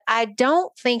I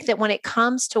don't think that when it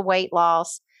comes to weight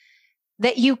loss,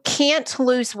 that you can't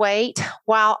lose weight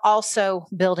while also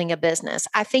building a business.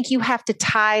 I think you have to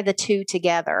tie the two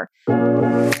together.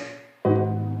 What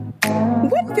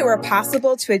if it were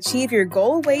possible to achieve your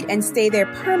goal weight and stay there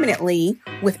permanently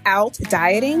without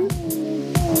dieting?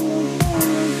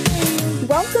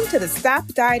 Welcome to the Stop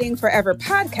Dieting Forever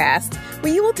podcast,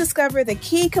 where you will discover the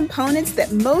key components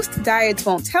that most diets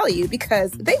won't tell you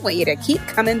because they want you to keep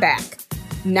coming back.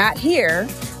 Not here.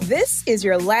 This is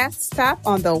your last stop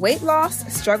on the weight loss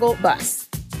struggle bus.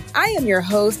 I am your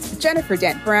host, Jennifer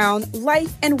Dent Brown,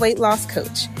 life and weight loss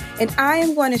coach, and I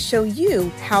am going to show you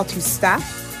how to stop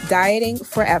dieting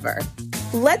forever.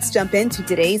 Let's jump into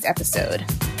today's episode.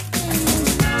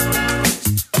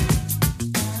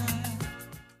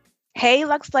 Hey,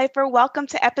 Lux Lifer, welcome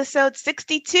to episode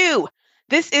 62.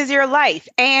 This is your life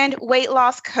and weight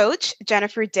loss coach,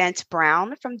 Jennifer Dent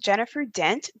Brown from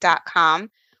jenniferdent.com,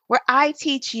 where I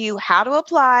teach you how to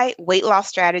apply weight loss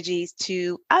strategies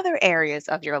to other areas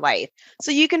of your life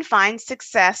so you can find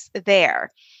success there.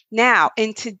 Now,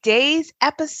 in today's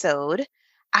episode,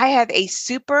 I have a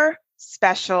super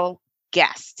special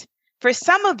guest. For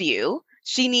some of you,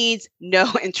 she needs no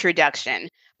introduction.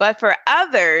 But for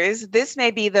others, this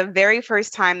may be the very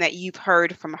first time that you've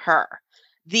heard from her.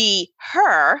 The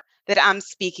her that I'm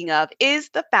speaking of is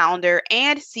the founder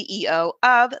and CEO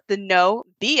of the No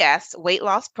BS Weight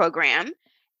Loss Program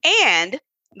and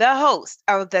the host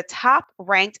of the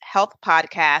top-ranked health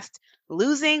podcast,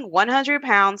 Losing 100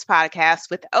 Pounds podcast,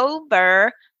 with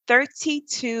over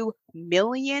 32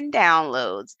 million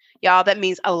downloads. Y'all, that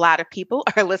means a lot of people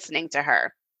are listening to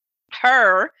her.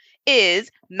 Her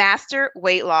is master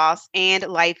weight loss and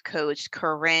life coach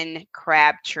Corinne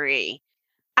Crabtree.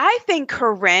 I think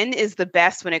Corinne is the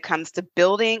best when it comes to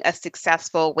building a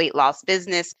successful weight loss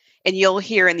business, and you'll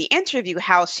hear in the interview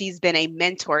how she's been a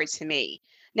mentor to me.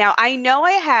 Now, I know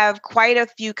I have quite a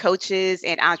few coaches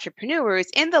and entrepreneurs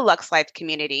in the Lux Life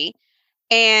community,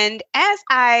 and as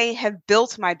I have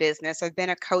built my business, I've been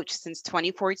a coach since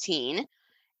 2014,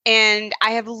 and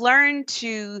I have learned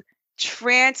to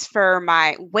transfer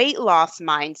my weight loss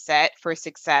mindset for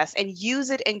success and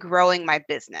use it in growing my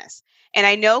business. And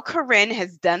I know Corinne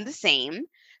has done the same.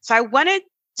 So I wanted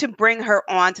to bring her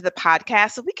on to the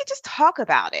podcast so we could just talk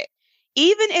about it.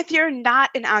 Even if you're not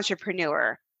an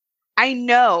entrepreneur, I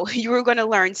know you are going to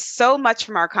learn so much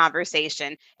from our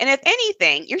conversation. And if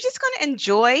anything, you're just going to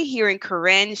enjoy hearing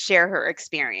Corinne share her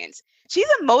experience. She's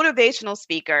a motivational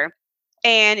speaker,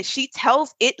 and she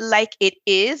tells it like it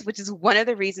is, which is one of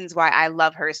the reasons why I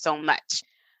love her so much.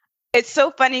 It's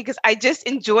so funny because I just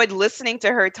enjoyed listening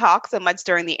to her talk so much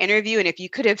during the interview. And if you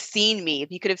could have seen me,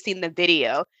 if you could have seen the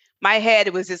video, my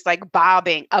head was just like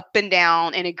bobbing up and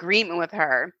down in agreement with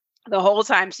her the whole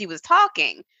time she was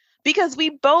talking, because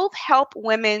we both help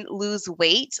women lose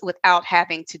weight without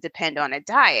having to depend on a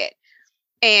diet.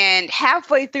 And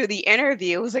halfway through the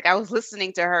interview, it was like I was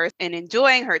listening to her and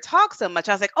enjoying her talk so much.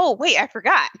 I was like, oh, wait, I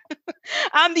forgot.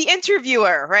 I'm the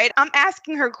interviewer, right? I'm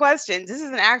asking her questions. This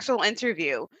is an actual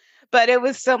interview. But it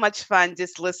was so much fun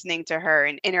just listening to her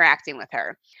and interacting with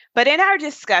her. But in our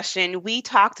discussion, we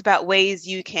talked about ways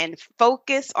you can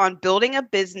focus on building a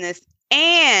business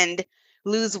and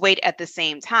lose weight at the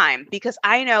same time, because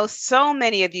I know so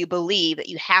many of you believe that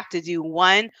you have to do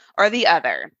one or the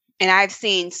other. And I've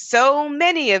seen so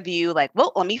many of you like,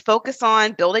 well, let me focus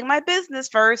on building my business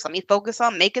first. Let me focus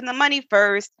on making the money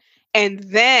first. And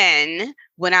then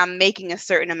when I'm making a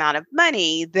certain amount of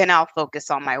money, then I'll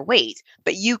focus on my weight.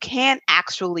 But you can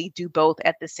actually do both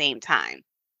at the same time.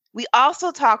 We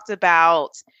also talked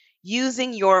about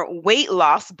using your weight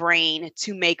loss brain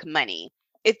to make money.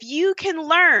 If you can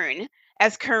learn,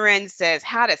 as Corinne says,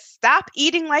 how to stop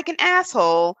eating like an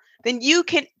asshole, then you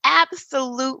can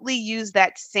absolutely use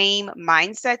that same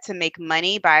mindset to make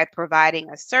money by providing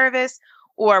a service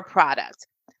or a product.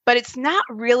 But it's not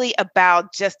really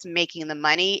about just making the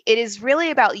money. It is really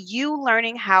about you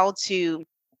learning how to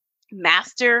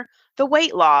master the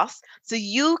weight loss so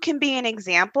you can be an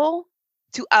example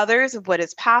to others of what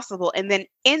is possible. And then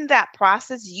in that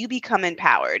process, you become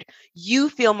empowered. You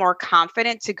feel more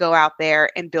confident to go out there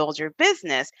and build your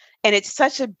business. And it's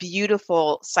such a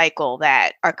beautiful cycle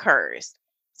that occurs.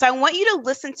 So I want you to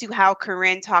listen to how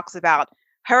Corinne talks about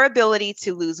her ability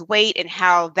to lose weight and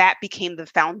how that became the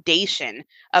foundation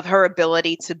of her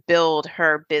ability to build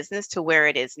her business to where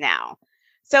it is now.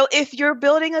 So if you're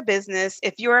building a business,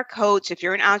 if you're a coach, if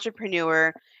you're an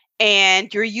entrepreneur,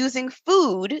 and you're using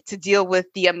food to deal with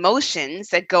the emotions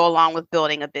that go along with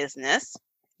building a business,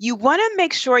 you want to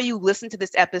make sure you listen to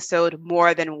this episode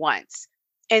more than once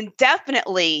and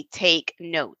definitely take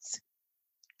notes.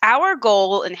 Our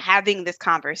goal in having this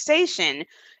conversation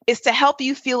is to help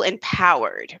you feel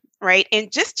empowered, right?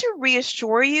 And just to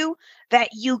reassure you that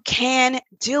you can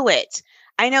do it.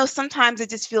 I know sometimes it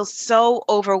just feels so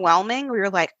overwhelming where you're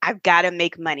like, I've got to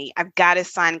make money. I've got to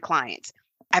sign clients.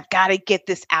 I've got to get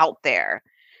this out there.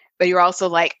 But you're also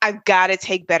like, I've got to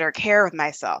take better care of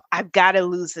myself. I've got to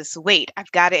lose this weight.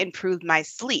 I've got to improve my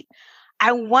sleep.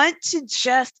 I want to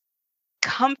just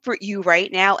comfort you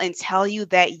right now and tell you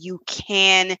that you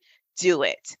can do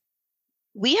it.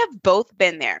 We have both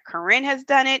been there. Corinne has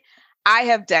done it. I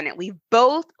have done it. We've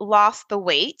both lost the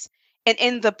weight. And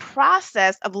in the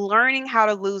process of learning how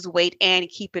to lose weight and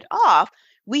keep it off,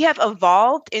 we have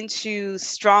evolved into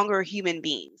stronger human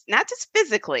beings, not just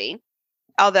physically.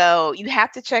 Although you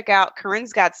have to check out,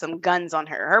 Corinne's got some guns on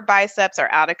her. Her biceps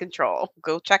are out of control.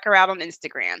 Go check her out on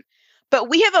Instagram. But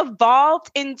we have evolved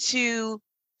into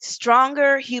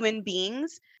stronger human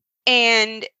beings.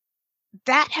 And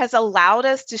that has allowed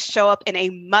us to show up in a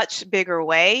much bigger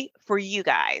way for you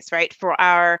guys, right? For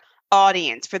our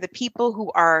audience, for the people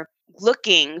who are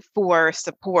looking for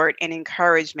support and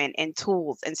encouragement and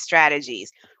tools and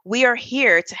strategies. We are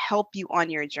here to help you on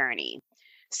your journey.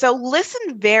 So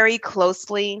listen very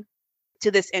closely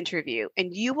to this interview,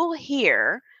 and you will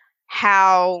hear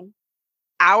how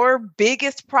our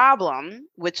biggest problem,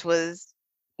 which was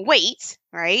weight,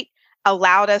 right,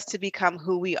 allowed us to become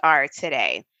who we are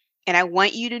today. And I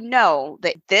want you to know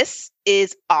that this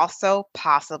is also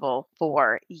possible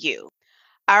for you.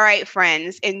 All right,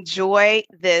 friends, enjoy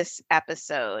this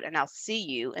episode, and I'll see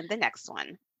you in the next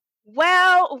one.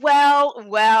 Well,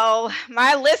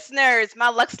 my listeners, my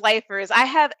Lux Lifers, I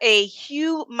have a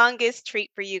humongous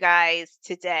treat for you guys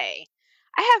today.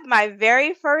 I have my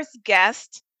very first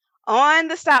guest on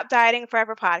the Stop Dieting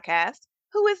Forever podcast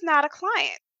who is not a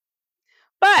client.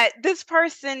 But this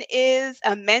person is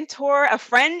a mentor, a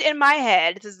friend in my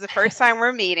head. This is the first time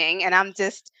we're meeting, and I'm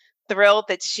just thrilled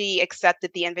that she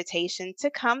accepted the invitation to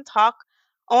come talk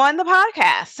on the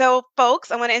podcast. So,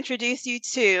 folks, I want to introduce you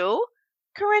to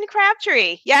Corinne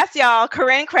Crabtree. Yes, y'all,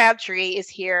 Corinne Crabtree is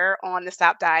here on the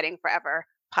Stop Dieting Forever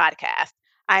podcast.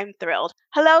 I'm thrilled.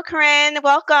 Hello, Corinne.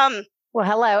 Welcome. Well,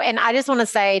 hello. And I just want to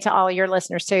say to all your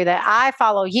listeners too that I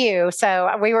follow you.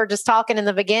 So we were just talking in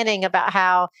the beginning about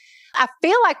how I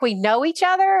feel like we know each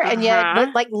other, and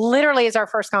yet like literally is our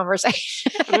first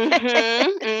conversation.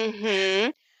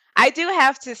 I do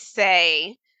have to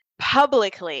say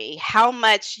publicly how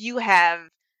much you have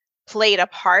played a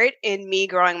part in me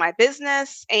growing my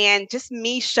business and just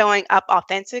me showing up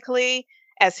authentically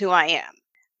as who I am.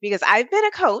 Because I've been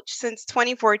a coach since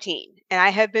 2014, and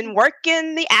I have been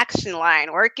working the action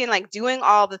line, working like doing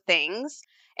all the things.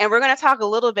 And we're going to talk a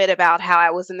little bit about how I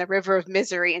was in the river of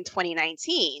misery in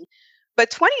 2019.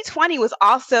 But 2020 was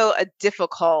also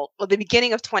the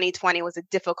beginning of 2020 was a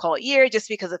difficult year just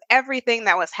because of everything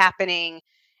that was happening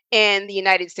in the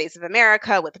United States of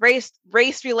America with race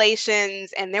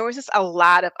relations. And there was just a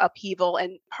lot of upheaval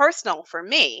and personal for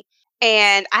me.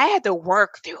 And I had to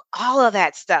work through all of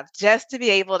that stuff just to be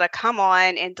able to come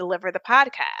on and deliver the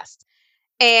podcast.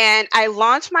 And I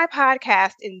launched my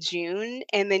podcast in June,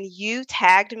 and then you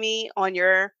tagged me on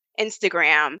your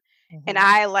Instagram, and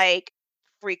I like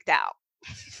freaked out.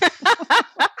 I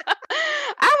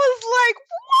was like,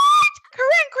 what?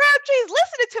 Corinne Crabtree's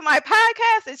listening to my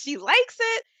podcast and she likes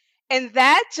it. And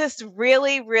that just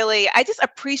really, really, I just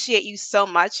appreciate you so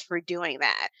much for doing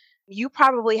that. You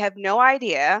probably have no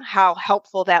idea how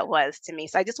helpful that was to me.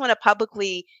 So I just want to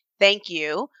publicly thank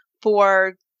you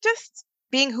for just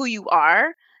being who you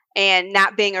are and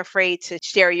not being afraid to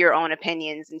share your own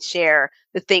opinions and share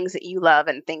the things that you love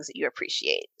and things that you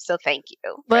appreciate. So thank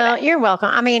you. Well, you're welcome.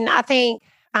 I mean, I think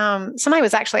somebody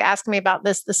was actually asking me about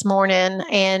this morning,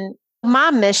 and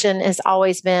my mission has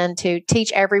always been to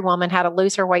teach every woman how to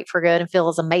lose her weight for good and feel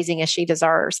as amazing as she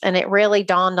deserves. And it really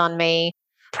dawned on me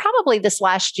probably this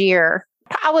last year,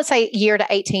 I would say year to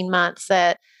 18 months,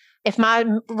 that if my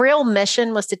real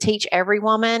mission was to teach every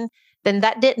woman, then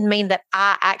that didn't mean that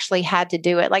I actually had to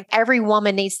do it. Like every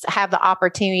woman needs to have the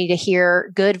opportunity to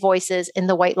hear good voices in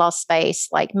the weight loss space,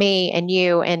 like me and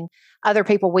you and other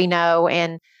people we know.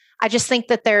 And I just think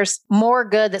that there's more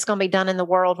good that's going to be done in the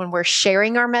world when we're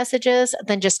sharing our messages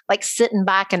than just like sitting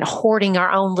back and hoarding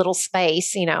our own little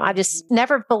space. You know, I just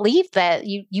never believed that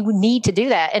you need to do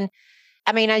that. And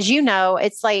I mean, as you know,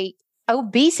 it's like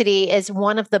obesity is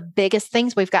one of the biggest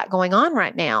things we've got going on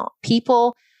right now.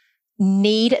 People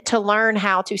need to learn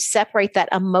how to separate that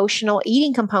emotional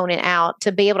eating component out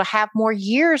to be able to have more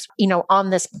years, you know,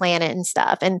 on this planet and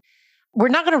stuff. And we're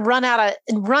not going to run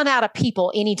out of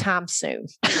people anytime soon.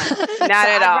 Not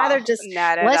at all. Rather just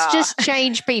let's just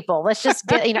change people. Let's just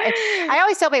get, I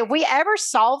always tell people, if we ever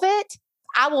solve it,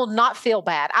 I will not feel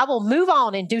bad. I will move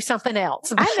on and do something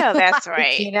else. I know that's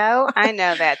right. I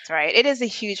know that's right. It is a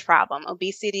huge problem.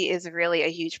 Obesity is really a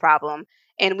huge problem.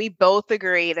 And we both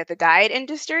agree that the diet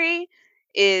industry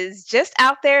is just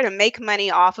out there to make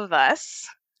money off of us.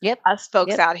 Yep. Us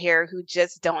folks out here who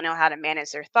just don't know how to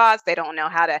manage their thoughts. They don't know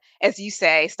how to, as you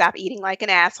say, stop eating like an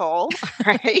asshole.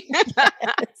 Right.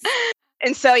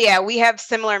 And so, we have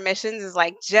similar missions, is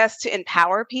like just to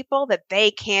empower people that they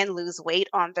can lose weight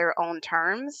on their own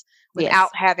terms without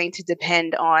having to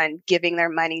depend on giving their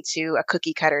money to a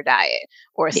cookie cutter diet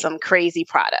or some crazy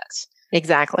product.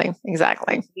 Exactly.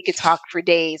 We could talk for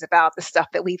days about the stuff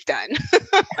that we've done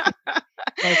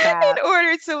in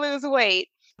order to lose weight.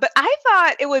 But I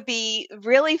thought it would be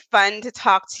really fun to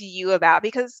talk to you about,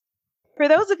 because for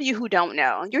those of you who don't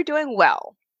know, you're doing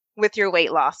well with your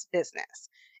weight loss business.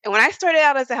 And when I started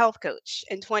out as a health coach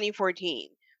in 2014,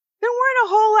 there weren't a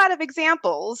whole lot of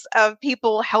examples of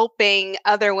people helping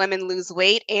other women lose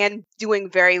weight and doing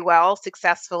very well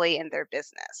successfully in their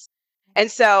business.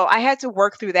 And so I had to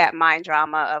work through that mind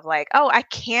drama of like, oh, I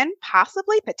can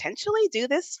potentially do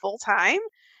this full time.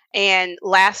 And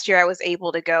last year I was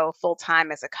able to go full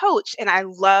time as a coach, and I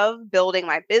love building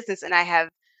my business. And I have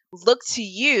looked to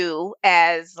you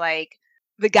as like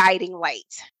the guiding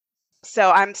light.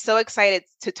 So I'm so excited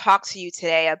to talk to you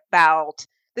today about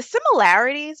the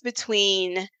similarities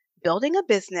between building a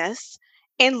business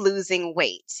and losing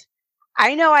weight.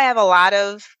 I know I have a lot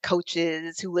of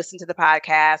coaches who listen to the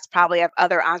podcast, probably have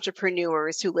other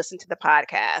entrepreneurs who listen to the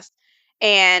podcast.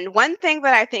 And one thing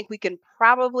that I think we can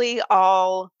probably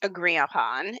all agree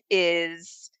upon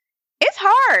is it's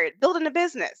hard building a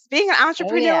business. Being an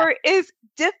entrepreneur is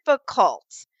difficult.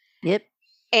 Yep.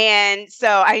 And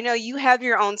so I know you have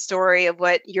your own story of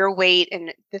what your weight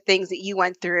and the things that you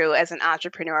went through as an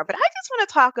entrepreneur. But I just want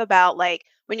to talk about like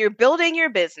when you're building your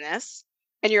business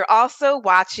and you're also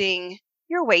watching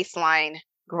your waistline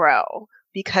grow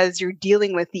because you're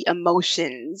dealing with the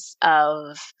emotions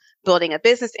of building a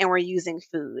business and we're using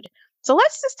food. So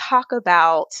let's just talk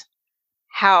about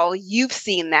how you've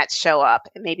seen that show up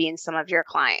maybe in some of your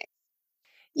clients.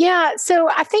 Yeah. So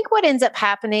I think what ends up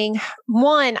happening,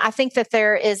 one, I think that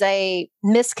there is a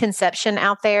misconception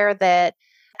out there that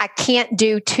I can't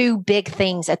do two big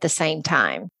things at the same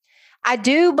time. I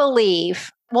do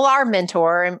believe, our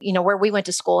mentor and, where we went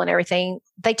to school and everything,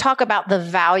 they talk about the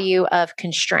value of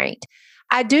constraint.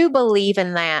 I do believe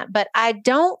in that, but I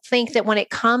don't think that when it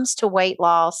comes to weight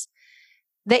loss,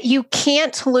 that you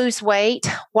can't lose weight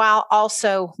while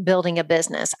also building a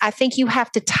business. I think you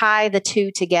have to tie the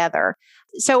two together.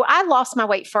 So I lost my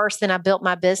weight first, then I built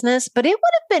my business, but it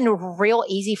would have been real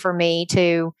easy for me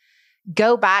to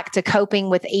go back to coping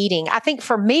with eating. I think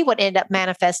for me, what ended up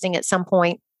manifesting at some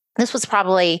point, this was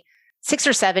probably 6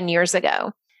 or 7 years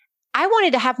ago, I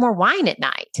wanted to have more wine at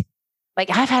night. Like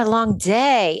I've had a long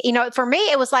day. For me,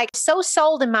 it was like so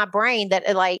sold in my brain that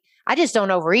I just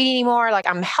don't overeat anymore. Like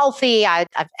I'm healthy. I've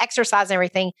exercised and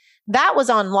everything. That was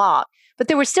on lock. But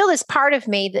there was still this part of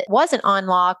me that wasn't on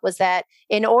lock, was that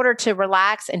in order to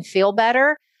relax and feel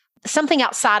better, something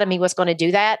outside of me was going to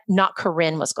do that, not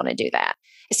Corinne was going to do that.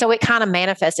 So it kind of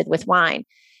manifested with wine.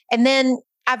 And then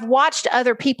I've watched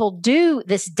other people do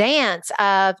this dance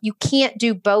of you can't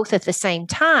do both at the same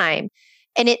time.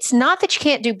 And it's not that you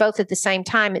can't do both at the same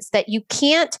time. It's that you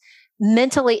can't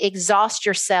mentally exhaust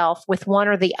yourself with one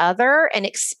or the other and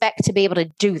expect to be able to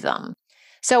do them.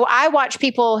 So I watch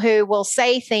people who will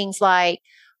say things like,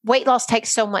 weight loss takes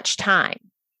so much time.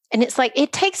 And it's like,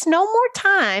 it takes no more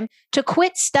time to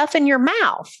quit stuff in your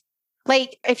mouth.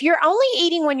 Like if you're only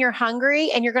eating when you're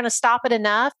hungry and you're going to stop it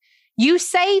enough, you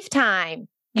save time.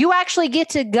 You actually get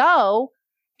to go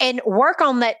and work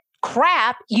on that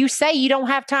crap you say you don't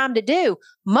have time to do.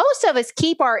 Most of us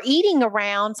keep our eating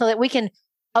around so that we can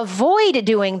avoid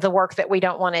doing the work that we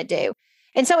don't want to do.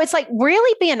 And so it's like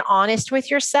really being honest with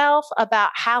yourself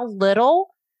about how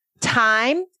little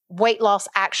time weight loss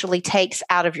actually takes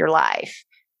out of your life.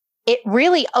 It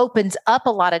really opens up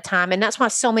a lot of time. And that's why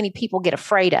so many people get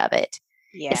afraid of it.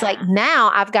 Yeah. It's like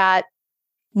now I've got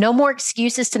no more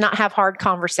excuses to not have hard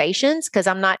conversations because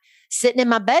I'm not sitting in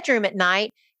my bedroom at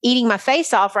night eating my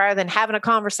face off rather than having a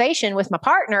conversation with my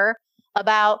partner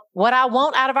about what I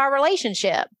want out of our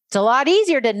relationship. It's a lot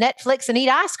easier to Netflix and eat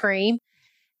ice cream.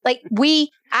 Like we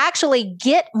actually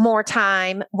get more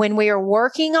time when we are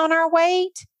working on our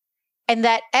weight. And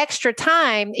that extra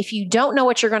time, if you don't know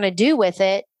what you're going to do with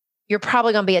it, you're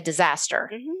probably going to be a disaster.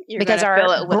 Mm-hmm. You're going to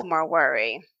fill it with more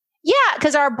worry. Yeah,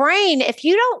 because our brain, if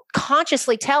you don't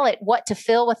consciously tell it what to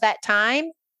fill with that time,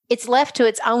 it's left to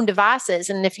its own devices.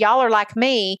 And if y'all are like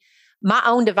me, my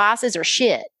own devices are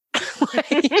shit.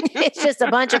 It's just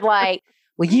a bunch of like,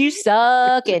 well, you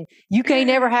suck and you can't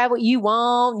never have what you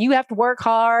want. You have to work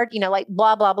hard, like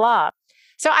blah, blah, blah.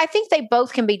 So I think they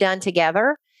both can be done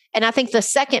together. And I think the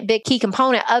second big key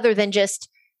component, other than just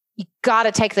you got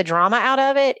to take the drama out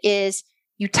of it, is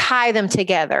you tie them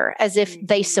together as if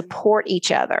they support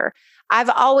each other. I've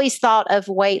always thought of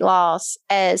weight loss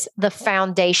as the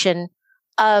foundation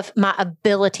of my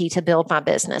ability to build my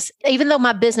business. Even though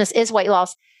my business is weight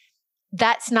loss,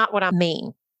 that's not what I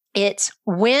mean. It's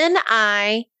when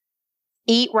I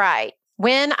eat right,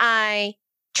 when I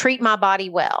treat my body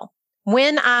well,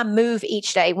 when I move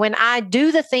each day, when I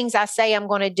do the things I say I'm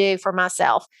going to do for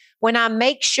myself, when I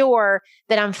make sure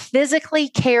that I'm physically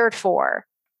cared for,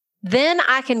 then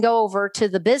I can go over to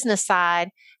the business side.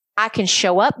 I can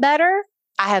show up better.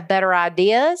 I have better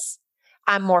ideas.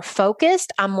 I'm more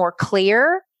focused. I'm more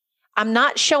clear. I'm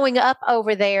not showing up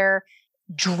over there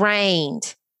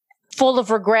drained, full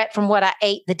of regret from what I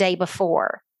ate the day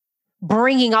before,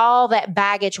 bringing all that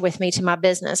baggage with me to my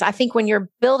business. I think when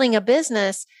you're building a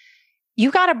business,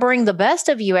 you got to bring the best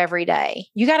of you every day.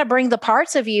 You got to bring the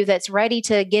parts of you that's ready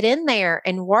to get in there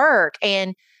and work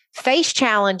and face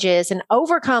challenges and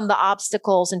overcome the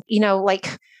obstacles. And,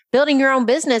 like building your own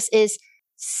business is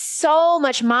so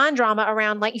much mind drama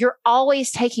around, like you're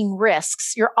always taking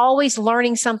risks. You're always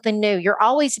learning something new. You're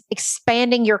always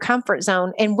expanding your comfort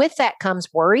zone. And with that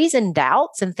comes worries and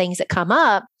doubts and things that come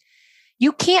up.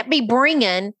 You can't be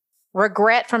bringing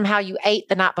regret from how you ate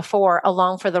the night before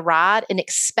along for the ride and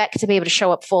expect to be able to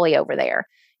show up fully over there.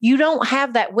 You don't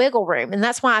have that wiggle room. And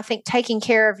that's why I think taking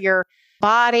care of your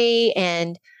body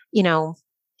and,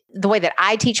 the way that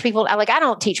I teach people, I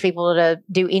don't teach people to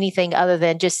do anything other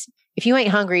than just, if you ain't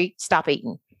hungry, stop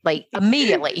eating. Like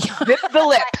immediately. Zip the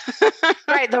lip.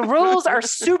 Right. The rules are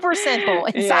super simple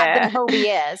inside the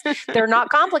OBS. They're not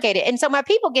complicated. And so my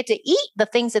people get to eat the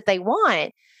things that they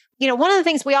want. One of the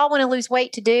things we all want to lose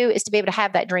weight to do is to be able to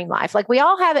have that dream life. Like we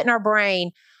all have it in our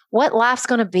brain, what life's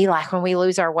going to be like when we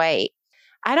lose our weight.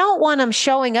 I don't want them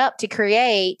showing up to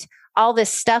create all this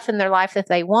stuff in their life that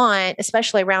they want,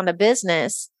 especially around a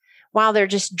business, while they're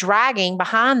just dragging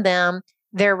behind them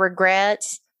their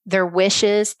regrets, their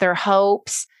wishes, their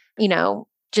hopes,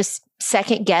 just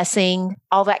second guessing,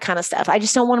 all that kind of stuff. I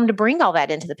just don't want them to bring all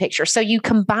that into the picture. So you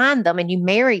combine them and you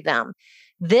marry them.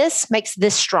 This makes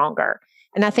this stronger.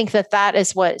 And I think that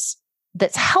is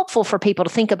that's helpful for people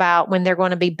to think about when they're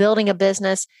going to be building a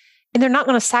business and they're not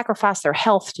going to sacrifice their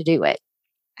health to do it.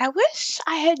 I wish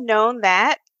I had known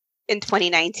that in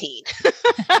 2019 when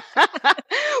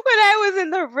I was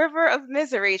in the river of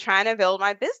misery trying to build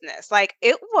my business. Like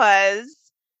it was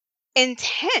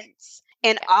intense.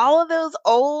 And all of those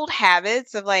old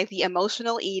habits of like the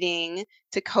emotional eating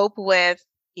to cope with,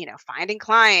 finding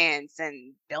clients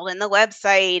and building the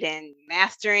website and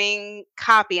mastering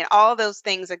copy and all those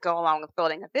things that go along with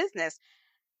building a business,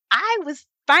 I was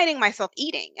finding myself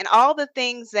eating, and all the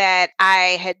things that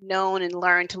I had known and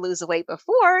learned to lose the weight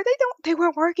before, they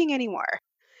weren't working anymore.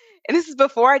 And this is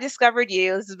before I discovered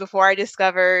you. This is before I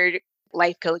discovered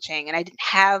life coaching, and I didn't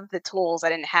have the tools. I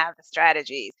didn't have the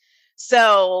strategies.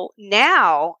 So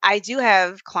now I do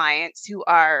have clients who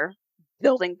are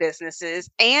building businesses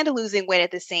and losing weight at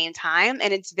the same time.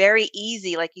 And it's very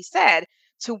easy, like you said,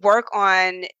 to work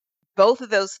on both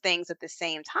of those things at the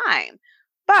same time.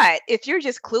 But if you're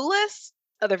just clueless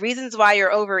of the reasons why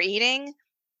you're overeating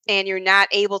and you're not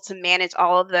able to manage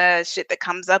all of the shit that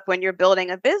comes up when you're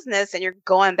building a business and you're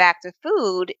going back to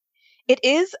food, it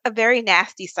is a very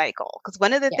nasty cycle. Because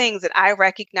one of the things that I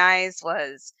recognized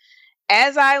was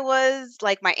as I was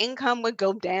like, my income would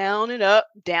go down and up,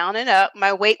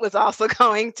 my weight was also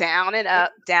going down and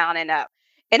up, down and up.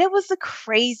 And it was the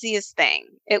craziest thing.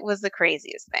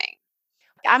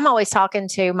 I'm always talking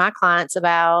to my clients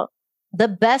about the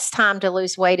best time to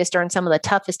lose weight is during some of the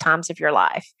toughest times of your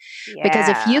life. Yeah. Because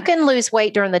if you can lose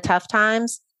weight during the tough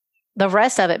times, the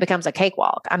rest of it becomes a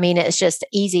cakewalk. I mean, it's just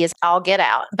easy as all get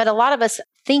out. But a lot of us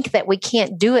think that we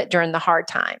can't do it during the hard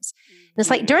times. And it's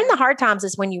like during the hard times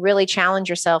is when you really challenge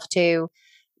yourself to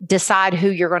decide who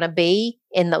you're going to be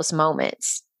in those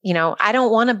moments. I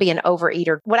don't want to be an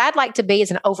overeater. What I'd like to be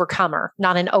is an overcomer,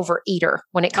 not an overeater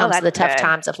when it comes to the tough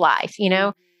times of life,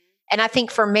 And I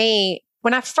think for me,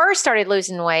 when I first started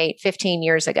losing weight 15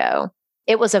 years ago,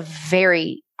 it was a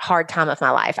very hard time of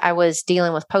my life. I was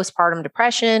dealing with postpartum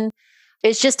depression.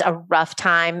 It's just a rough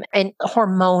time, and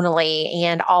hormonally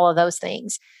and all of those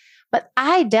things. But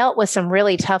I dealt with some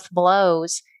really tough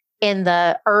blows in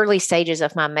the early stages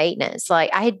of my maintenance. Like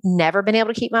I had never been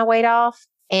able to keep my weight off.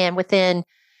 And within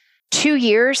 2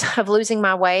 years of losing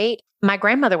my weight, my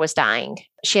grandmother was dying.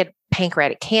 She had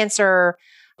pancreatic cancer.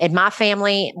 In my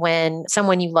family, when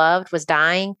someone you loved was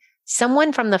dying,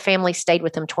 someone from the family stayed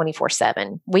with them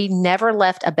 24/7. We never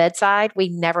left a bedside. We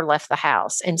never left the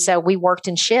house. And so we worked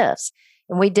in shifts.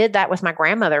 And we did that with my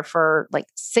grandmother for like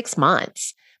 6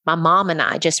 months. My mom and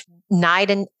I just night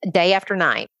and day after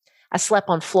night. I slept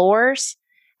on floors.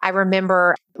 I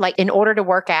remember like in order to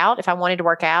work out, if I wanted to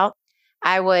work out,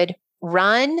 I would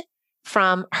run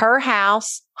from her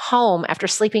house home after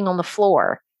sleeping on the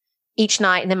floor each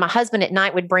night. And then my husband at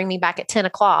night would bring me back at 10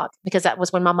 o'clock because that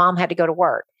was when my mom had to go to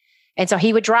work. And so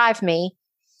he would drive me.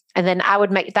 And then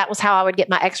that was how I would get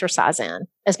my exercise in,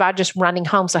 is by just running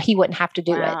home so he wouldn't have to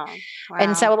do it. Wow.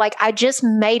 And so like, I just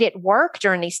made it work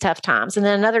during these tough times. And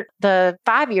then the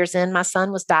 5 years in, my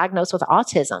son was diagnosed with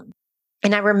autism.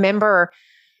 And I remember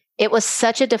it was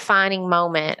such a defining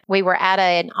moment. We were at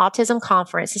an autism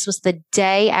conference. This was the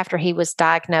day after he was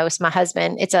diagnosed. My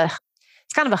husband, it's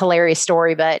kind of a hilarious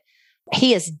story, but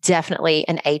he is definitely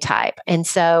an A-type. And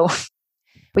so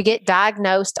we get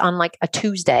diagnosed on like a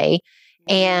Tuesday.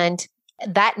 And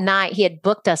that night he had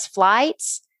booked us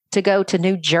flights to go to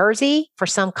New Jersey for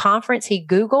some conference he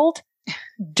Googled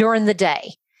during the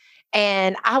day.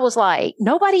 And I was like,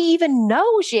 nobody even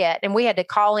knows yet. And we had to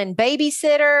call in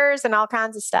babysitters and all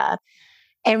kinds of stuff.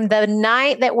 And the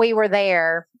night that we were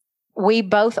there, we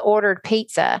both ordered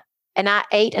pizza and I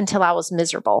ate until I was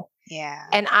miserable. Yeah.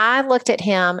 And I looked at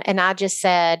him and I just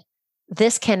said,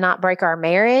 this cannot break our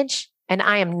marriage. And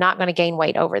I am not going to gain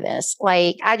weight over this.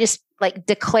 Like, I just like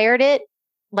declared it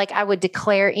like I would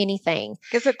declare anything.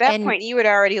 Because at that point, you had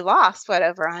already lost,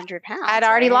 over 100 pounds. I'd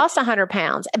already lost 100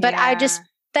 pounds. But I just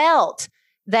felt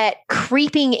that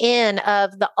creeping in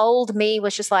of the old me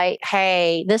was just like,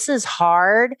 hey, this is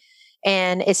hard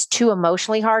and it's too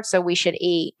emotionally hard. So we should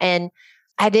eat. And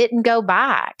I didn't go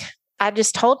back. I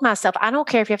just told myself, I don't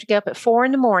care if you have to get up at 4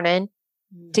 a.m.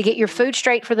 to get your food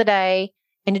straight for the day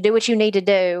and to do what you need to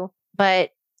do, but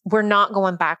we're not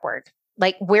going backward.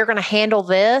 Like we're going to handle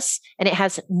this and it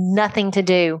has nothing to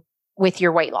do with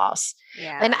your weight loss.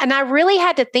 Yeah. And I really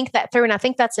had to think that through. And I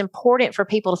think that's important for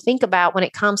people to think about when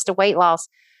it comes to weight loss.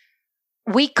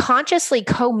 We consciously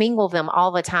commingle them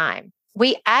all the time.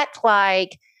 We act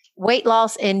like weight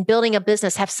loss and building a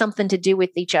business have something to do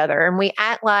with each other. And we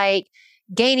act like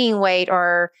gaining weight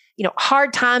or,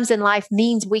 hard times in life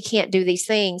means we can't do these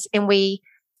things. And we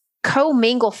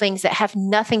commingle things that have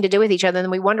nothing to do with each other. And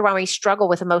then we wonder why we struggle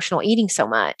with emotional eating so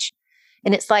much.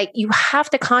 And it's like, you have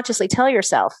to consciously tell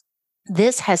yourself,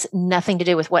 this has nothing to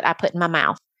do with what I put in my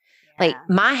mouth. Yeah. Like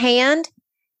my hand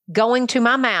going to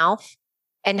my mouth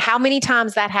and how many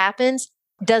times that happens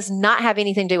does not have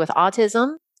anything to do with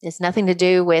autism. It's nothing to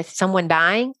do with someone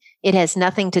dying. It has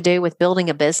nothing to do with building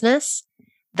a business.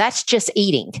 That's just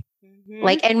eating. Mm-hmm.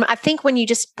 Like, and I think when you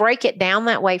just break it down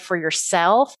that way for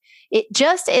yourself, it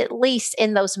just, at least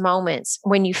in those moments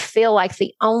when you feel like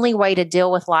the only way to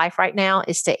deal with life right now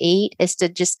is to eat, is to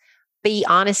just be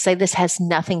honest, say this has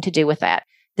nothing to do with that.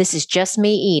 This is just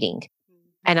me eating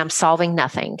and I'm solving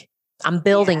nothing. I'm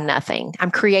building nothing.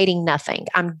 I'm creating nothing.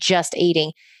 I'm just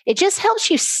eating. It just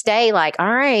helps you stay like,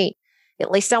 all right,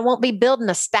 at least I won't be building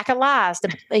a stack of lies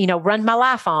to, run my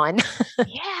life on.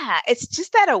 Yeah. It's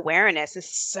just that awareness is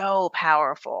so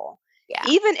powerful. Yeah.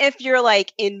 Even if you're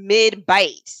like in mid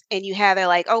bite and you have it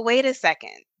like, oh, wait a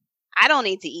second, I don't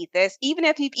need to eat this. Even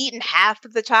if you've eaten half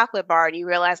of the chocolate bar and you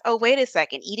realize, oh, wait a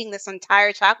second, eating this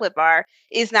entire chocolate bar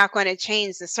is not going to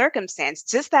change the circumstance.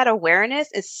 Just that awareness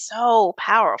is so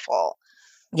powerful.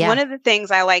 Yeah. One of the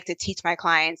things I like to teach my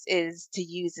clients is to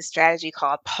use a strategy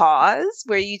called pause,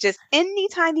 where you just,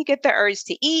 anytime you get the urge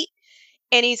to eat,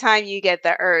 anytime you get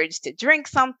the urge to drink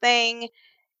something,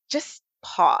 just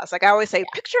pause. Like I always say,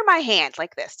 picture my hand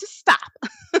like this, just stop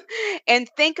and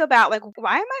think about like,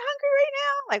 why am I hungry right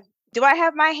now? Like, do I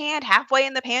have my hand halfway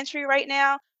in the pantry right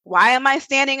now? Why am I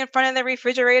standing in front of the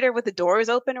refrigerator with the doors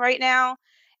open right now?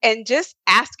 And just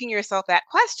asking yourself that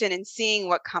question and seeing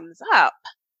what comes up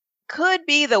could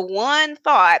be the one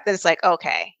thought that's like,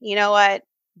 okay, you know what?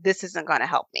 This isn't going to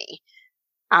help me.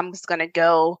 I'm just going to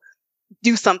go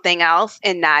do something else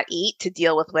and not eat to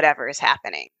deal with whatever is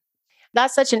happening.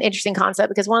 That's such an interesting concept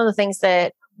because one of the things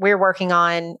that we're working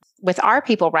on with our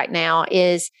people right now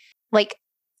is like,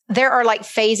 there are like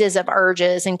phases of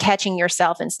urges and catching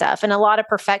yourself and stuff. And a lot of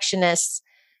perfectionists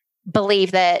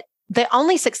believe that the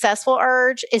only successful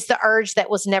urge is the urge that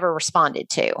was never responded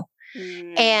to.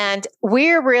 And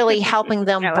we're really helping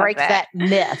them break that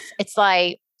myth. It's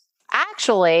like,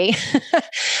 actually,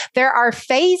 there are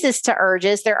phases to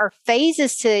urges. There are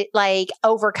phases to like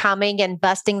overcoming and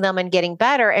busting them and getting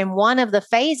better. And one of the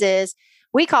phases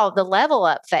we call it the level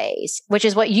up phase, which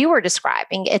is what you were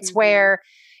describing. It's where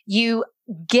you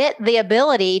get the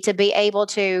ability to be able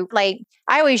to, like,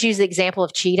 I always use the example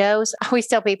of Cheetos. I always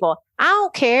tell people, I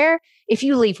don't care if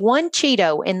you leave one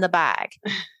Cheeto in the bag.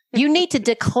 You need to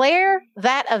declare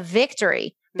that a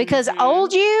victory because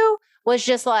old you was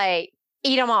just like,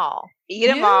 eat them all. Eat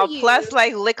them all, plus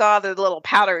like lick all the little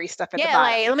powdery stuff at the bottom.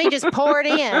 Like, let me just pour it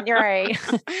in. You're right.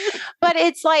 But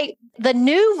it's like the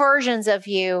new versions of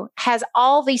you has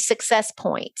all these success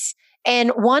points. And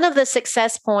one of the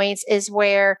success points is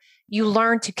where you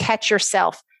learn to catch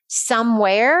yourself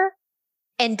somewhere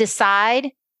and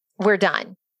decide we're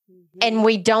done. And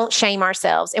we don't shame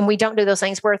ourselves and we don't do those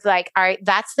things where it's like, all right,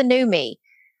 that's the new me.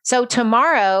 So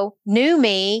tomorrow, new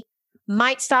me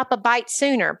might stop a bite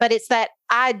sooner, but it's that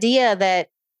idea that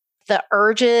the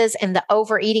urges and the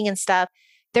overeating and stuff,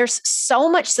 there's so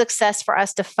much success for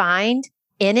us to find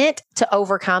in it, to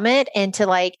overcome it and to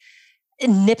like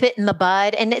nip it in the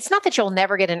bud. And it's not that you'll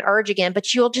never get an urge again,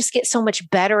 but you'll just get so much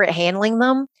better at handling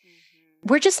them.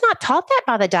 We're just not taught that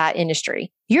by the diet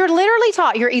industry. You're literally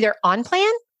taught you're either on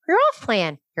plan, you're off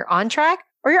plan, you're on track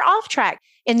or you're off track.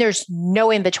 And there's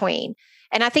no in between.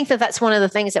 And I think that that's one of the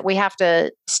things that we have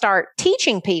to start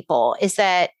teaching people is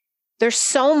that there's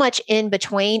so much in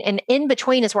between. And in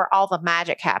between is where all the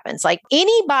magic happens. Like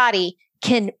anybody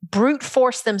can brute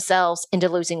force themselves into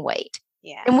losing weight.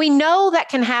 Yeah. And we know that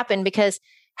can happen because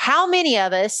how many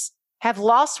of us have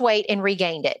lost weight and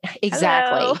regained it?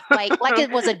 Exactly. like it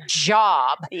was a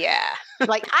job. Yeah.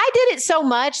 Like I did it so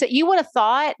much that you would have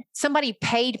thought somebody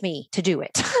paid me to do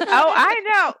it. Oh, I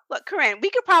know. Look, Corinne, we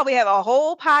could probably have a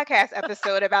whole podcast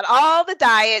episode about all the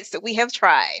diets that we have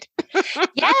tried.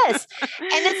 Yes.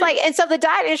 And it's like, and so the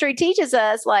diet industry teaches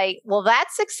us like, well,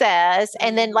 that's success.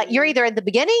 And then like you're either at the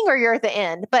beginning or you're at the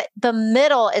end, but the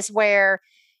middle is where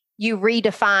you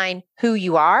redefine who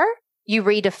you are. You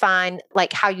redefine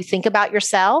like how you think about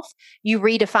yourself. You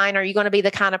redefine, are you going to be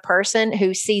the kind of person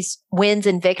who sees wins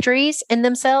and victories in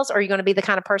themselves? Or are you going to be the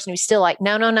kind of person who's still like,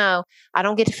 no, I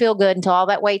don't get to feel good until all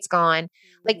that weight's gone.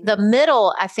 Like the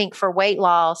middle, I think for weight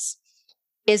loss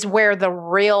is where the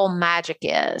real magic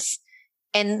is.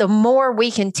 And the more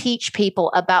we can teach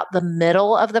people about the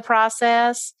middle of the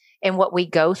process and what we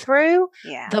go through,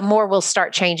 the more we'll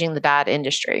start changing the diet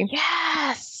industry.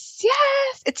 Yes.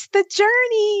 It's the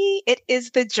journey. It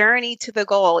is the journey to the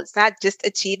goal. It's not just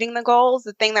achieving the goals,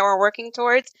 the thing that we're working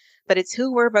towards, but it's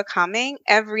who we're becoming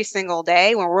every single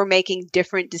day when we're making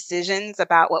different decisions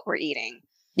about what we're eating.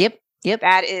 Yep.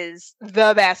 That is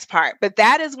the best part. But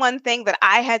that is one thing that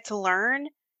I had to learn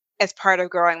as part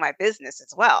of growing my business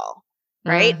as well,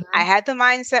 right? I had the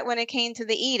mindset when it came to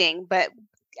the eating, but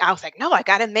I was like, no, I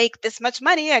got to make this much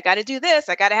money. I got to do this.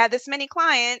 I got to have this many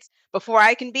clients before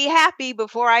I can be happy,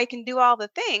 before I can do all the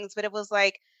things. But it was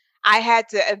like, I had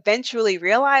to eventually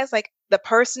realize like the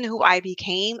person who I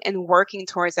became and working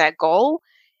towards that goal,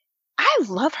 I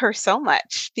love her so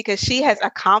much because she has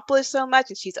accomplished so much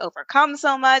and she's overcome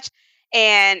so much.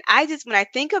 And when I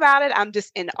think about it, I'm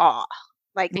just in awe,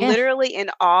 like literally in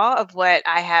awe of what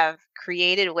I have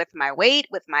created with my weight,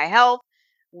 with my health,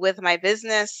 with my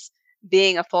business,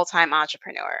 being a full-time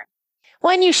entrepreneur.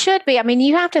 Well, and you should be. I mean,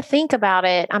 you have to think about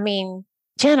it. I mean,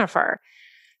 Jennifer,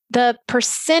 the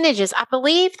percentages, I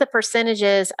believe the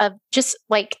percentages of just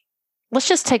like, let's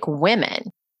just take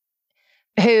women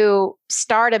who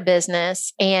start a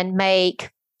business and make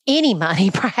any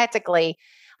money practically.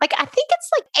 Like, I think it's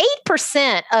like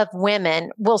 8% of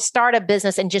women will start a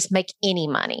business and just make any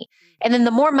money. And then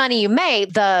the more money you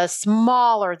make, the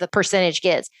smaller the percentage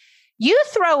gets. You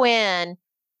throw in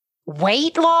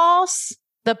weight loss,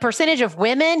 the percentage of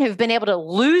women who've been able to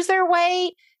lose their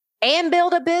weight and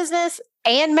build a business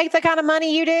and make the kind of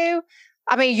money you do.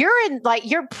 I mean, you're in like,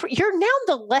 you're now in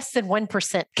the less than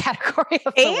 1% category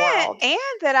of the world. And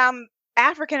that I'm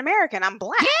African-American, I'm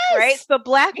Black, right? So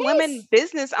Black women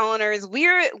business owners,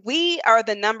 we are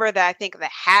the number that I think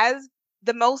that has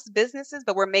the most businesses,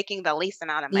 but we're making the least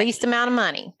amount of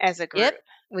money. As a group,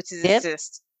 which is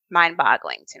just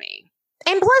mind-boggling to me.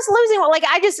 And plus losing, like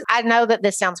I know that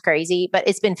this sounds crazy, but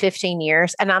it's been 15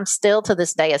 years and I'm still to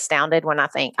this day astounded when I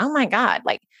think, oh my God,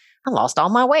 like I lost all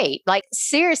my weight. Like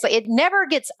seriously, it never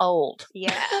gets old.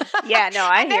 Yeah. Yeah. No,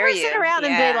 I hear you. Never sit around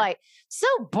and be like, so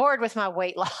bored with my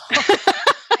weight loss.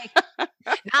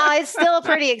 No, it's still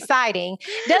pretty exciting.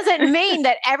 Doesn't mean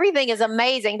that everything is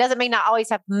amazing. Doesn't mean I always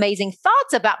have amazing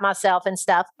thoughts about myself and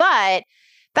stuff, but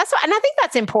that's what, and I think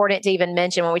that's important to even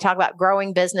mention when we talk about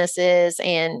growing businesses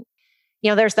and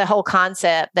there's the whole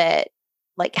concept that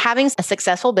like having a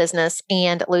successful business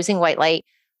and losing weight, like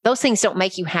those things don't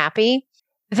make you happy.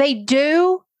 They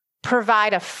do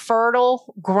provide a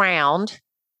fertile ground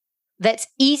that's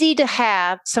easy to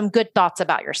have some good thoughts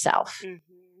about yourself,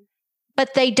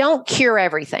 but they don't cure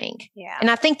everything. Yeah.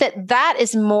 And I think that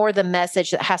is more the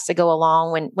message that has to go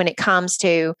along when it comes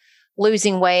to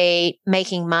losing weight,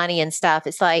 making money and stuff.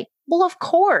 It's like, well, of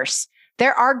course,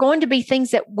 there are going to be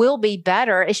things that will be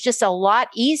better. It's just a lot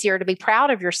easier to be proud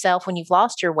of yourself when you've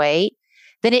lost your weight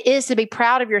than it is to be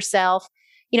proud of yourself.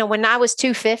 When I was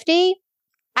 250,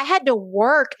 I had to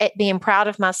work at being proud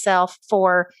of myself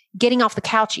for getting off the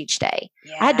couch each day.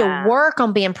 Yeah. I had to work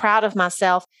on being proud of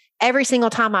myself every single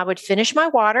time I would finish my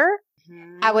water.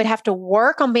 I would have to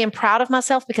work on being proud of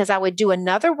myself because I would do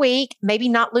another week, maybe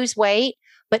not lose weight,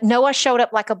 but know I showed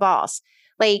up like a boss.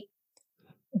 Like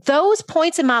those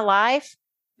points in my life,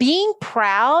 being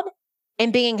proud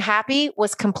and being happy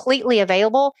was completely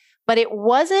available, but it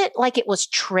wasn't like it was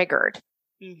triggered.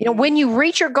 When you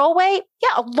reach your goal weight,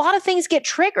 a lot of things get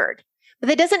triggered, but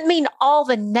that doesn't mean all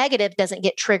the negative doesn't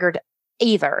get triggered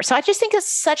either. So I just think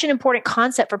it's such an important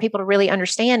concept for people to really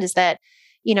understand is that,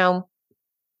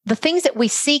 the things that we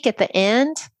seek at the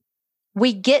end,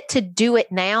 we get to do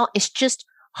it now. It's just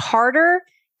harder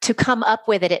to come up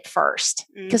with it at first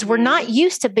because we're not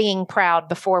used to being proud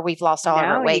before we've lost all of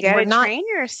our weight. You got to train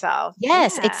yourself.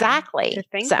 Yes, exactly. To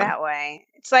think that way.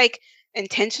 It's like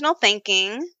intentional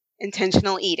thinking,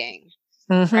 intentional eating,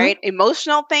 right?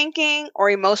 Emotional thinking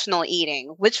or emotional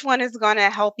eating. Which one is going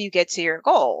to help you get to your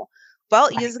goal? Well,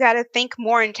 you just got to think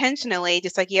more intentionally,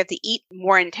 just like you have to eat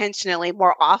more intentionally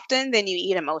more often than you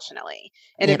eat emotionally.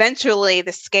 And eventually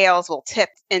the scales will tip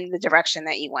in the direction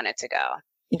that you want it to go.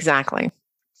 Exactly.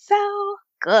 So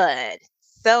good.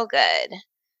 So good.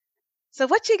 So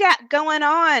what you got going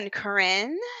on,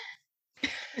 Corinne?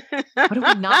 What do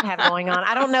we not have going on?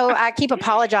 I don't know. I keep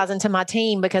apologizing to my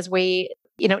team because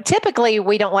typically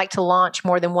we don't like to launch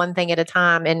more than one thing at a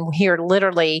time. And we're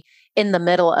literally in the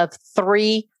middle of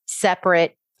 3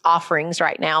 separate offerings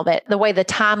right now. That the way the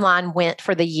timeline went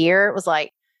for the year, it was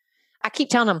like, I keep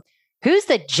telling them, who's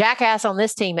the jackass on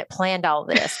this team that planned all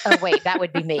this? Oh, wait, that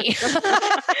would be me.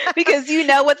 Because you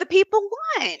know what the people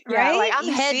want, right? Yeah, like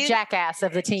I'm head jackass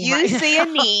of the team. You see a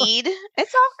need.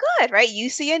 It's all good, right? You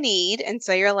see a need. And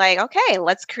so you're like, okay,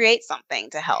 let's create something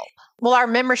to help. Well, our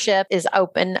membership is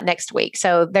open next week.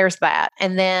 So there's that.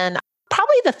 And then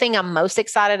probably the thing I'm most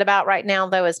excited about right now,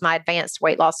 though, is my advanced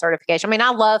weight loss certification. I mean,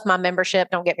 I love my membership.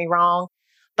 Don't get me wrong.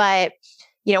 But,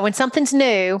 when something's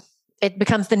new, it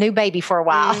becomes the new baby for a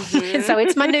while. So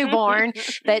it's my newborn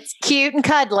that's cute and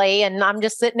cuddly, and I'm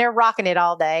just sitting there rocking it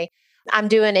all day. I'm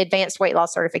doing advanced weight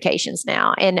loss certifications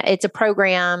now. And it's a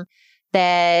program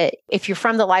that if you're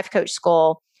from the Life Coach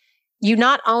School, you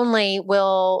not only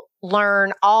will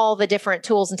learn all the different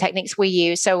tools and techniques we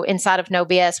use. So inside of No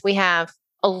BS, we have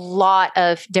a lot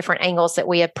of different angles that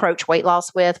we approach weight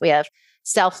loss with. We have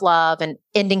self-love and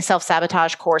ending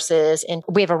self-sabotage courses, and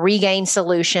we have a regain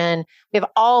solution. We have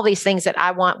all these things that I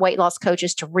want weight loss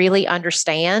coaches to really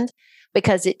understand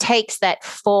because it takes that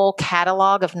full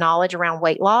catalog of knowledge around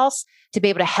weight loss to be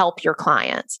able to help your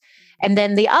clients. And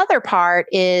then the other part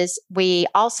is we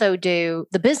also do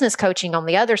the business coaching on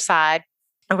the other side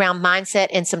around mindset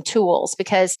and some tools,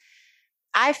 because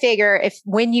I figure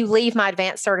when you leave my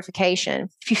advanced certification,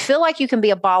 if you feel like you can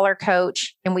be a baller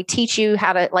coach and we teach you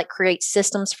how to create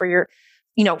systems for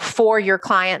your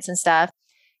clients and stuff,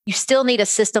 you still need a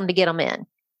system to get them in.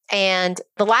 And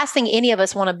the last thing any of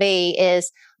us want to be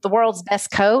is the world's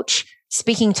best coach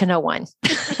speaking to no one.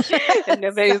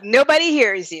 Nobody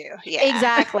hears you. Yeah.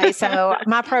 Exactly. So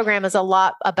my program is a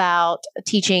lot about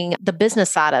teaching the business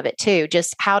side of it too.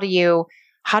 Just how do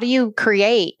you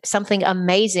create something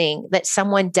amazing that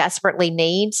someone desperately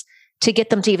needs to get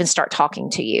them to even start talking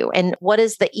to you? And what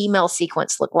does the email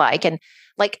sequence look like? And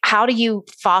how do you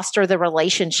foster the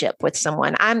relationship with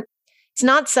someone? It's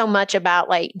not so much about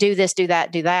do this, do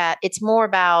that, do that. It's more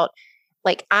about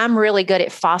I'm really good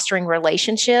at fostering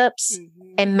relationships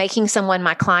and making someone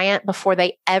my client before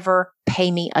they ever pay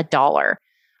me $1.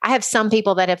 I have some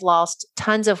people that have lost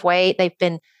tons of weight. They've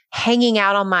been hanging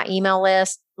out on my email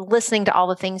list, listening to all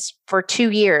the things for 2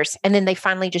 years, and then they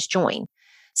finally just join.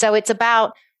 So it's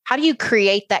about how do you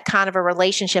create that kind of a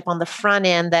relationship on the front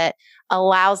end that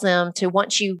allows them to,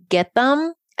 once you get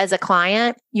them as a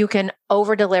client, you can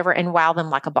over deliver and wow them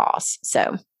like a boss.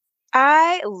 So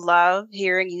I love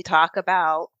hearing you talk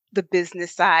about the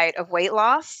business side of weight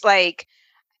loss.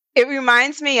 It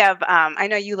reminds me of, I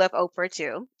know you love Oprah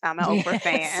too. I'm an Oprah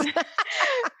fan.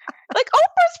 like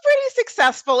Oprah's pretty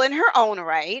successful in her own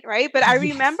right? But I Yes.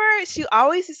 remember she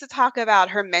always used to talk about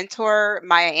her mentor,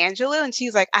 Maya Angelou, and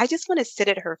she's like, I just want to sit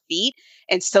at her feet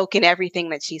and soak in everything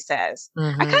that she says.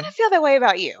 I kind of feel that way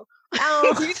about you.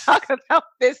 Oh, You talk about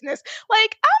business.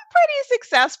 Like, I'm pretty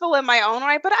successful in my own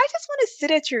right, but I just want to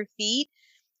sit at your feet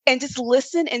and just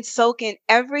listen and soak in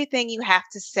everything you have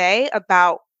to say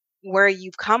about where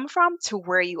you've come from to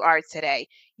where you are today.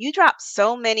 You drop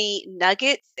so many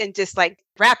nuggets and just like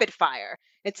rapid fire.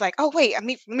 It's like, oh wait, let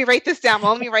me write this down.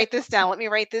 Well, let me write this down. Let me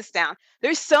write this down.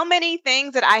 There's so many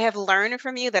things that I have learned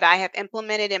from you that I have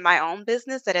implemented in my own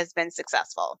business that has been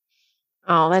successful.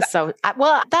 oh,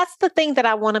 well, that's the thing that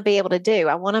I want to be able to do.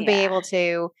 I want to be Yeah. able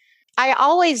to. I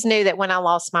always knew that when I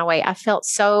lost my weight, I felt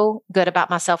so good about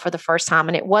myself for the first time.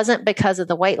 And it wasn't because of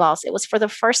the weight loss, it was for the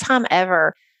first time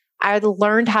ever. I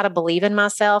learned how to believe in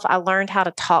myself. I learned how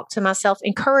to talk to myself,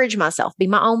 encourage myself, be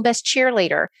my own best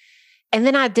cheerleader. And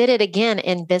then I did it again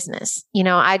in business.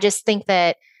 I just think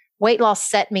that weight loss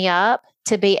set me up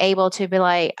to be able to be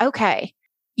like, okay,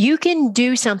 you can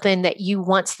do something that you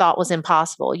once thought was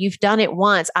impossible. You've done it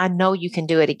once. I know you can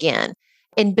do it again.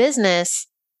 In business,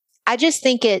 I just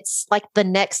think it's like the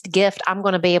next gift I'm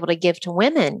going to be able to give to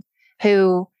women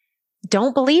who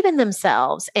don't believe in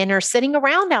themselves and are sitting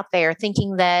around out there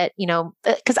thinking that,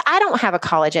 because I don't have a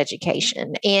college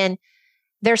education. And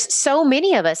there's so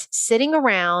many of us sitting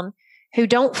around who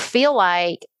don't feel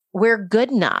like we're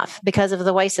good enough because of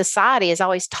the way society has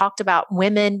always talked about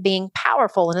women being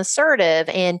powerful and assertive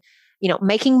and,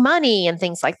 making money and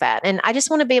things like that. And I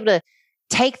just want to be able to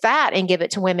take that and give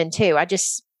it to women too.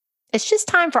 It's just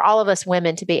time for all of us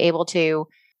women to be able to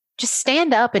just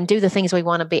stand up and do the things we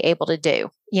want to be able to do,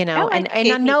 and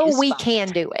I know we can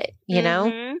do it,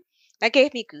 That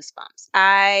gave me goosebumps.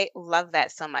 I love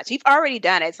that so much. You've already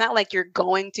done it. It's not like you're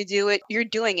going to do it. You're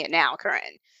doing it now,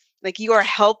 Corinne. Like you are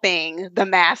helping the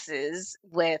masses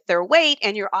with their weight,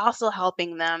 and you're also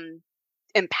helping them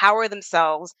empower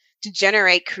themselves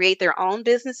to create their own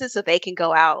businesses so they can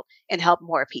go out and help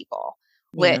more people,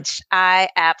 which I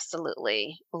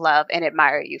absolutely love and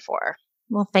admire you for.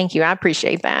 Well, thank you. I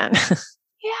appreciate that.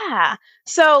 Yeah.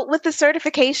 So with the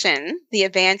certification, the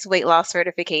advanced weight loss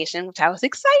certification, which I was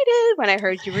excited when I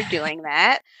heard you were doing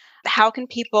that, how can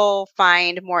people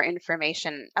find more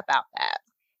information about that?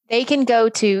 They can go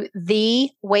to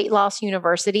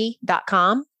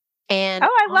theweightlossuniversity.com. And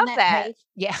I love that. Page,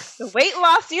 yeah. The Weight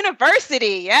Loss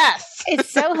University. Yes.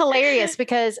 It's so hilarious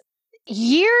because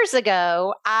years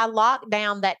ago, I locked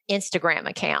down that Instagram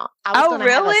account. I was going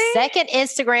to have a second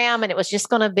Instagram and it was just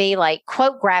going to be like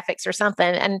quote graphics or something.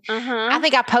 And I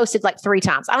think I posted like 3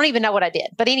 times. I don't even know what I did.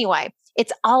 But anyway,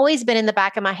 it's always been in the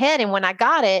back of my head. And when I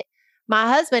got it, my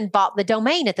husband bought the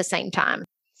domain at the same time.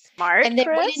 Smart. And then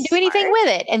we didn't do anything with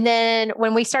it. And then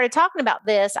when we started talking about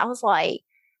this, I was like,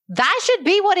 that should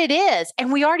be what it is.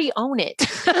 And we already own it.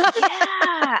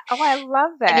 Yeah. Oh, I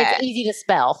love that. And it's easy to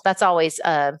spell. That's always,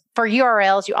 for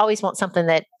URLs, you always want something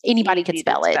that anybody could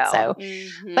spell it. So,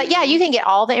 but yeah, you can get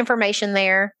all the information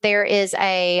there. There is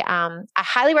I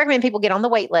highly recommend people get on the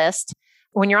wait list.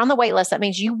 When you're on the wait list, that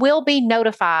means you will be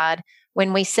notified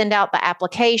when we send out the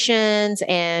applications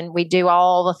and we do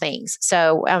all the things.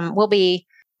 So we'll be,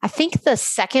 I think the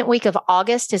second week of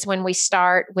August is when we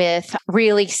start with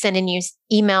really sending you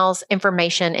emails,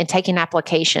 information, and taking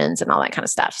applications and all that kind of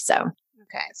stuff. So,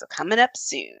 okay. So coming up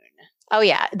soon. Oh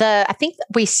yeah. I think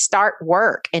we start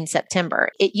work in September.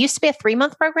 It used to be a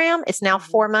 3-month program. It's now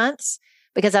 4 months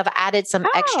because I've added some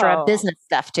extra business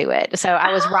stuff to it. So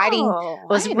I was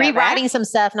rewriting some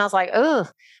stuff and I was like, oh,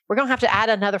 we're going to have to add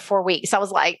another 4 weeks. I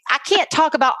was like, I can't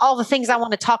talk about all the things I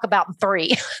want to talk about in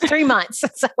 3 months.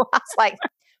 So I was like,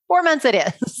 4 months it is.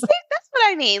 That's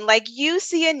what I mean. Like you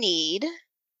see a need,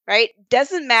 right?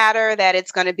 Doesn't matter that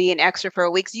it's going to be an extra 4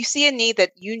 weeks. You see a need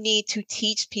that you need to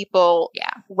teach people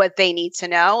what they need to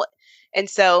know. And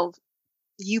so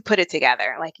you put it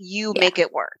together, like you make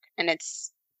it work. And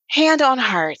it's hand on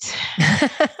heart.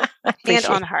 Hand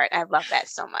on heart. I love that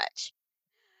so much.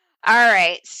 All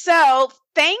right. So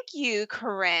thank you,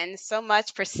 Corinne, so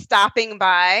much for stopping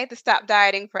by the Stop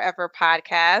Dieting Forever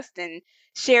podcast and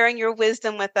sharing your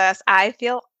wisdom with us. I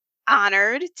feel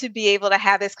honored to be able to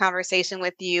have this conversation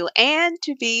with you and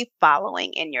to be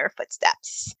following in your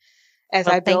footsteps as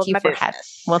I build my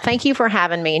business. Thank you for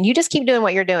having me. And you just keep doing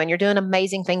what you're doing. You're doing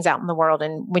amazing things out in the world.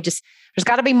 And there's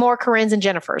got to be more Corinnes and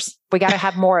Jennifers. We got to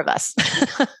have more of us.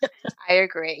 I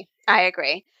agree.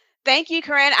 Thank you,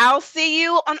 Corinne. I'll see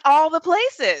you on all the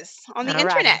places on the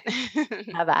internet.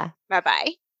 Bye-bye.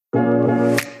 Bye-bye.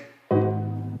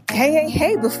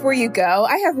 Hey, before you go,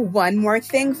 I have one more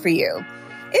thing for you.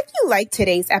 If you like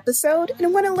today's episode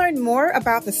and want to learn more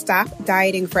about the Stop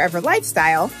Dieting Forever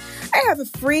lifestyle, I have a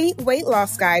free weight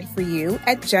loss guide for you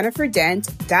at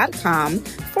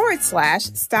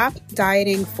jenniferdent.com/Stop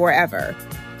Dieting Forever.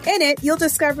 In it, you'll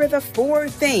discover the 4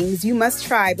 things you must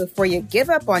try before you give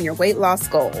up on your weight loss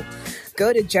goal.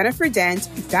 Go to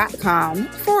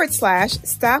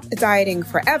jenniferdent.com/Stop Dieting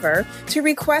Forever to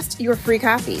request your free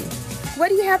copy. What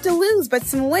do you have to lose but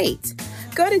some weight?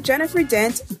 Go to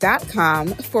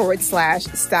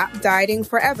jenniferdent.com/Stop Dieting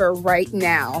Forever right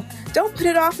now. Don't put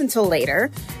it off until later.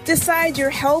 Decide your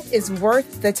health is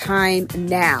worth the time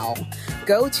now.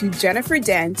 Go to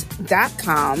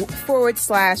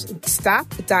jenniferdent.com/Stop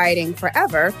Dieting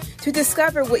Forever to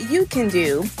discover what you can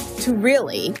do to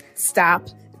really stop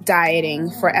dieting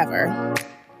forever.